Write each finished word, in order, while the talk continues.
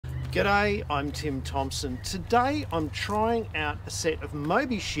G'day, I'm Tim Thompson. Today I'm trying out a set of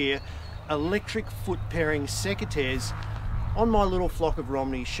Mobishear electric foot pairing secateurs on my little flock of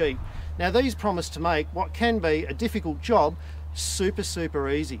Romney sheep. Now these promise to make what can be a difficult job super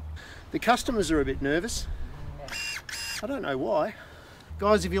easy. The customers are a bit nervous. I don't know why.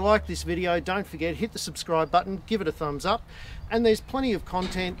 Guys, if you like this video, don't forget, hit the subscribe button, give it a thumbs up, and there's plenty of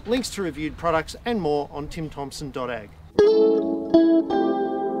content, links to reviewed products and more on timthompson.ag.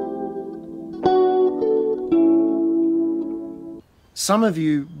 Some of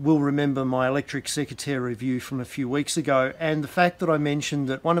you will remember my electric secateur review from a few weeks ago, and the fact that I mentioned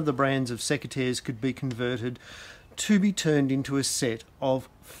that one of the brands of secateurs could be converted to be turned into a set of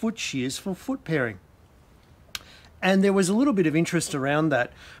foot shears for foot pairing. And there was a little bit of interest around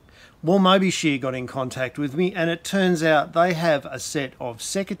that. Well, Mobishear got in contact with me, and it turns out they have a set of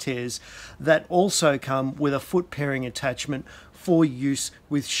secateurs that also come with a foot pairing attachment for use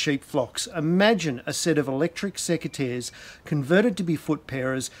with sheep flocks. Imagine a set of electric secateurs converted to be foot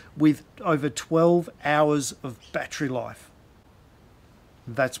pairers with over 12 hours of battery life.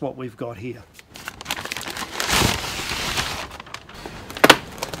 That's what we've got here.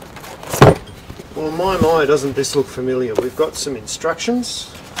 Well, my, doesn't this look familiar? We've got some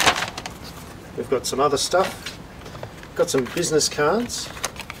instructions, we've got some other stuff, got some business cards,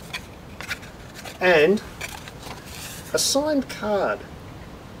 and a signed card.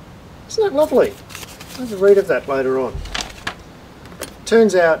 Isn't that lovely? I'll have a read of that later on.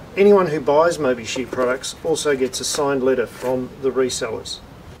 Turns out anyone who buys Mobishear products also gets a signed letter from the resellers.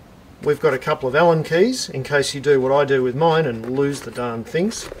 We've got a couple of Allen keys in case you do what I do with mine and lose the darn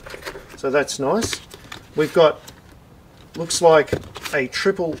things. So that's nice. We've got, looks like a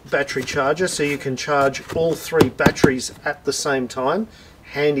triple battery charger, so you can charge all three batteries at the same time.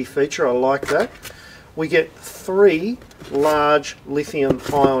 Handy feature, I like that. We get 3 large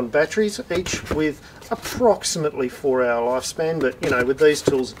lithium-ion batteries, each with approximately 4-hour lifespan, but you know, with these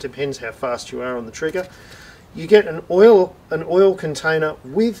tools it depends how fast you are on the trigger. You get an oil container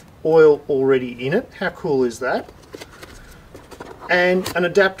with oil already in it. How cool is that? And an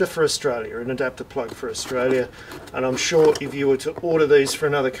adapter for Australia, an adapter plug for Australia, and I'm sure if you were to order these for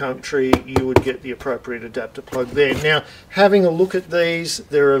another country you would get the appropriate adapter plug there. Now, having a look at these,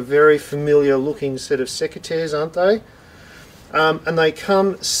 they're a very familiar looking set of secateurs, aren't they? And they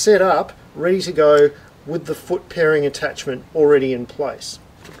come set up, ready to go with the foot pairing attachment already in place.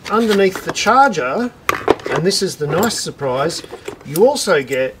 Underneath the charger, and this is the nice surprise, you also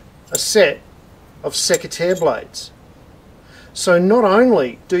get a set of secateurs blades. So not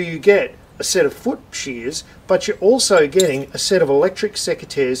only do you get a set of foot shears, but you're also getting a set of electric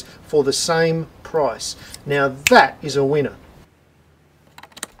secateurs for the same price. Now that is a winner.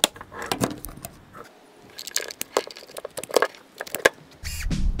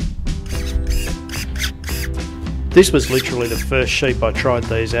 This was literally the first sheep I tried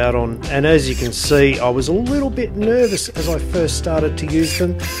these out on, and as you can see I was a little bit nervous as I first started to use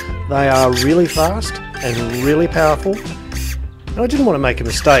them. They are really fast and really powerful. And I didn't want to make a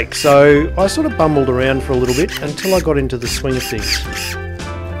mistake, so I sort of bumbled around for a little bit until I got into the swing of things.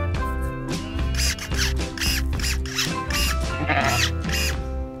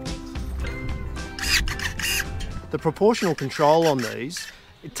 The proportional control on these,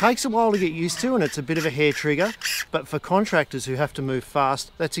 it takes a while to get used to, and it's a bit of a hair trigger, but for contractors who have to move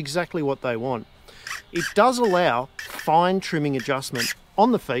fast, that's exactly what they want. It does allow fine trimming adjustment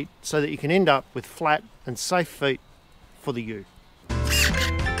on the feet so that you can end up with flat and safe feet for the ewe.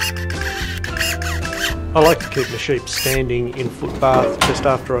 I like to keep my sheep standing in foot bath just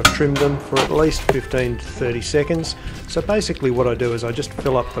after I've trimmed them for at least 15 to 30 seconds. So basically what I do is I just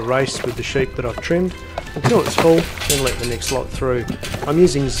fill up the race with the sheep that I've trimmed until it's full, then let the next lot through. I'm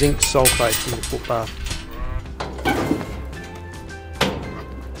using zinc sulfate in the foot bath.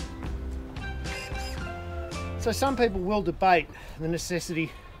 So some people will debate the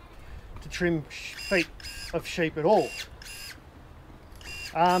necessity to trim feet of sheep at all.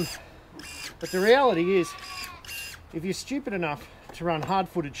 But the reality is, if you're stupid enough to run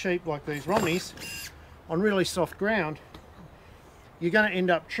hard-footed sheep like these Romneys on really soft ground, you're going to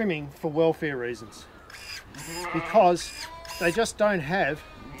end up trimming for welfare reasons, because they just don't have,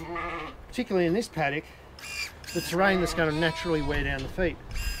 particularly in this paddock, the terrain that's going to naturally wear down the feet.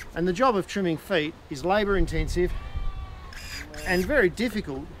 And the job of trimming feet is labour intensive and very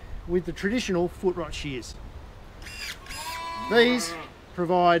difficult with the traditional foot rot shears. These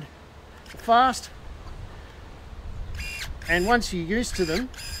provide fast, and once you're used to them,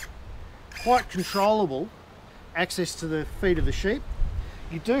 quite controllable access to the feet of the sheep.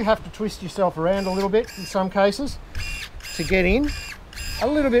 You do have to twist yourself around a little bit in some cases to get in, a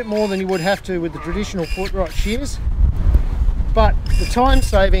little bit more than you would have to with the traditional foot rot shears, but the time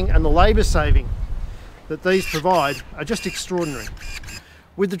saving and the labour saving that these provide are just extraordinary.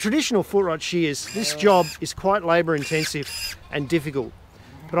 With the traditional foot rot shears, this job is quite labour intensive and difficult.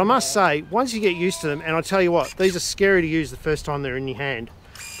 But I must say, once you get used to them, and I tell you what, these are scary to use the first time they're in your hand,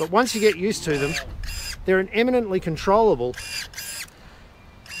 but once you get used to them, they're an eminently controllable,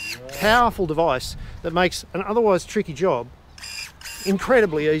 powerful device that makes an otherwise tricky job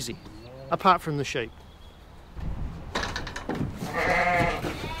incredibly easy, apart from the sheep.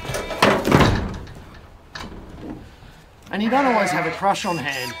 And you don't always have a crush on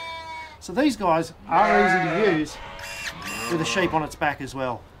hand, so these guys are easy to use with a sheep on its back as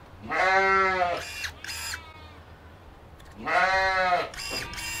well.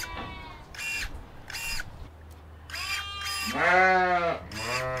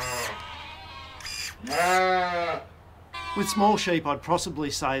 With small sheep, I'd possibly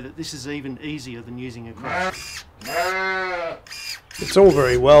say that this is even easier than using a crush. It's all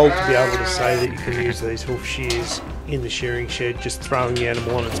very well to be able to say that you can use these hoof shears in the shearing shed, just throwing the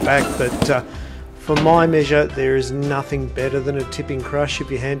animal on its back, but for my measure, there is nothing better than a tipping crush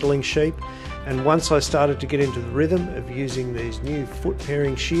if you're handling sheep. And once I started to get into the rhythm of using these new foot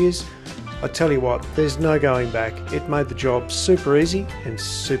pairing shears, I tell you what, there's no going back. It made the job super easy and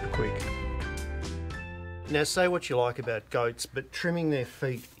super quick. Now, say what you like about goats, but trimming their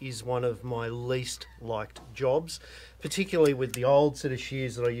feet is one of my least liked jobs, particularly with the old set of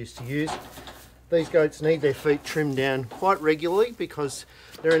shears that I used to use. These goats need their feet trimmed down quite regularly because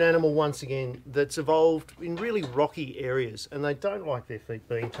they're an animal, once again, that's evolved in really rocky areas and they don't like their feet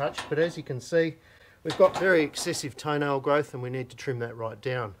being touched. But as you can see, we've got very excessive toenail growth and we need to trim that right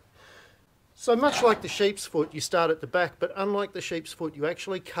down. So much like the sheep's foot, you start at the back, but unlike the sheep's foot, you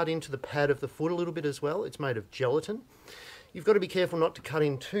actually cut into the pad of the foot a little bit as well. It's made of gelatin. You've got to be careful not to cut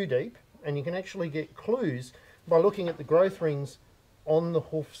in too deep, and you can actually get clues by looking at the growth rings on the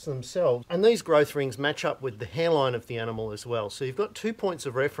hoofs themselves. And these growth rings match up with the hairline of the animal as well. So you've got 2 points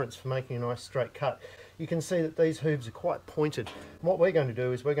of reference for making a nice straight cut. You can see that these hooves are quite pointed. And what we're going to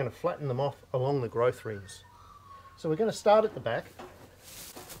do is we're going to flatten them off along the growth rings. So we're going to start at the back.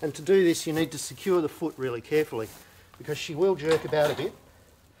 And to do this, you need to secure the foot really carefully because she will jerk about a bit.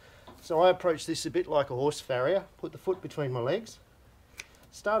 So I approach this a bit like a horse farrier, put the foot between my legs,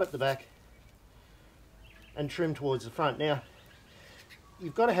 start at the back and trim towards the front. Now,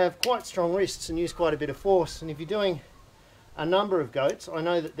 you've got to have quite strong wrists and use quite a bit of force. And if you're doing a number of goats, I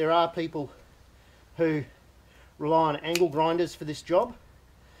know that there are people who rely on angle grinders for this job,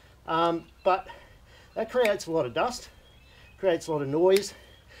 but that creates a lot of dust, creates a lot of noise.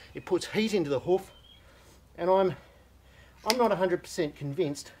 It puts heat into the hoof, and I'm not 100%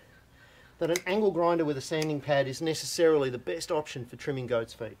 convinced that an angle grinder with a sanding pad is necessarily the best option for trimming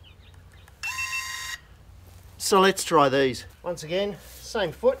goats' feet. So let's try these. Once again,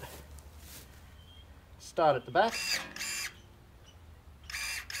 same foot, start at the back.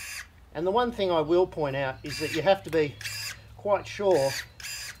 And the one thing I will point out is that you have to be quite sure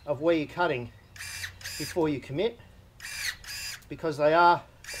of where you're cutting before you commit, because they are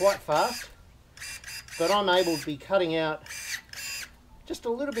quite fast, but I'm able to be cutting out just a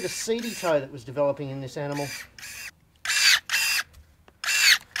little bit of seedy toe that was developing in this animal.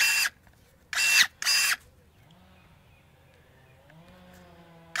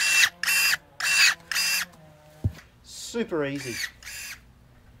 Super easy,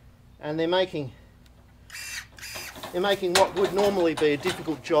 and they're making what would normally be a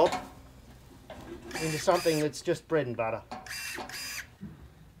difficult job into something that's just bread and butter.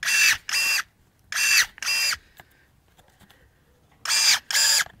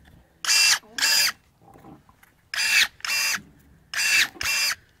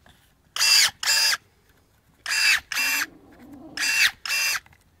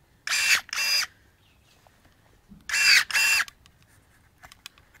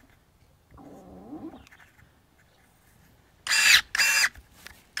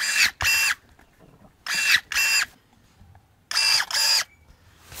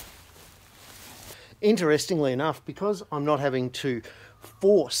 Interestingly enough, because I'm not having to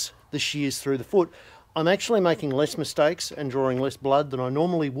force the shears through the foot, I'm actually making less mistakes and drawing less blood than I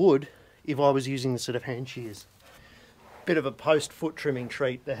normally would if I was using the set of hand shears. Bit of a post-foot trimming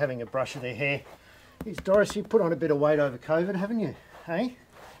treat, they're having a brush of their hair. Here's Doris, you put on a bit of weight over COVID, haven't you? Hey?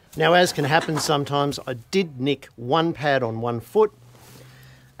 Now, as can happen sometimes, I did nick one pad on one foot,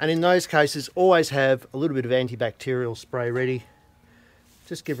 and in those cases always have a little bit of antibacterial spray ready.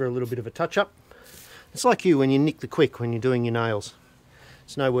 Just give her a little bit of a touch-up. It's like you when you nick the quick when you're doing your nails.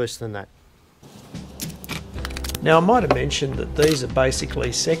 It's no worse than that. Now, I might have mentioned that these are basically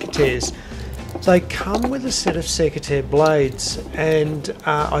secateurs. They come with a set of secateur blades, and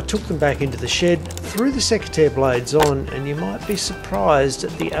I took them back into the shed, threw the secateur blades on, and you might be surprised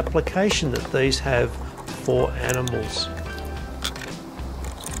at the application that these have for animals.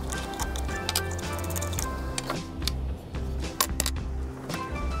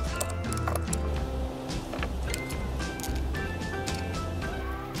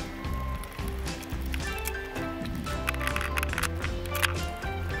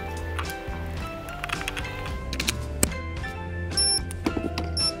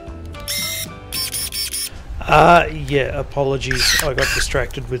 Yeah, apologies, I got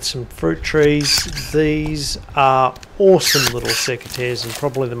distracted with some fruit trees. These are awesome little secateurs and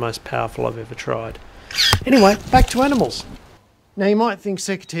probably the most powerful I've ever tried. Anyway, back to animals. Now you might think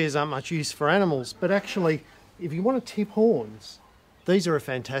secateurs aren't much use for animals, but actually, if you want to tip horns, these are a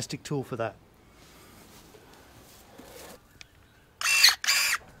fantastic tool for that.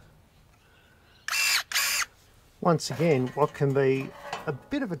 Once again, what can be a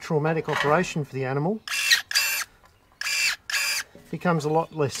bit of a traumatic operation for the animal becomes a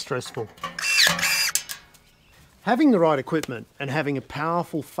lot less stressful. Having the right equipment and having a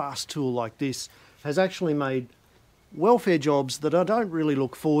powerful, fast tool like this has actually made welfare jobs that I don't really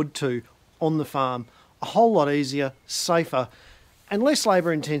look forward to on the farm a whole lot easier, safer, and less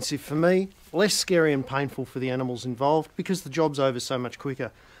labour intensive for me, less scary and painful for the animals involved because the job's over so much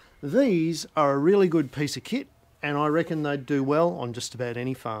quicker. These are a really good piece of kit, and I reckon they'd do well on just about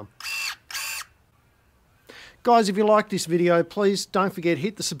any farm. Guys, if you like this video, please don't forget,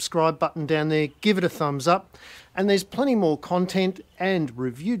 hit the subscribe button down there, give it a thumbs up, and there's plenty more content and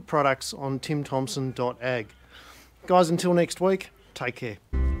reviewed products on timthompson.ag. Guys, until next week, take care.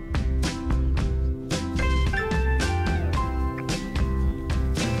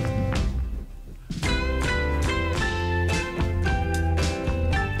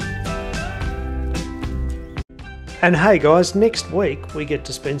 And hey guys, next week we get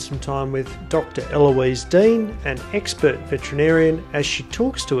to spend some time with Dr. Eloise Dean, an expert veterinarian, as she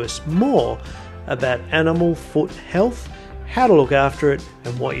talks to us more about animal foot health, how to look after it,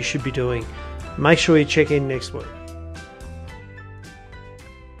 and what you should be doing. Make sure you check in next week.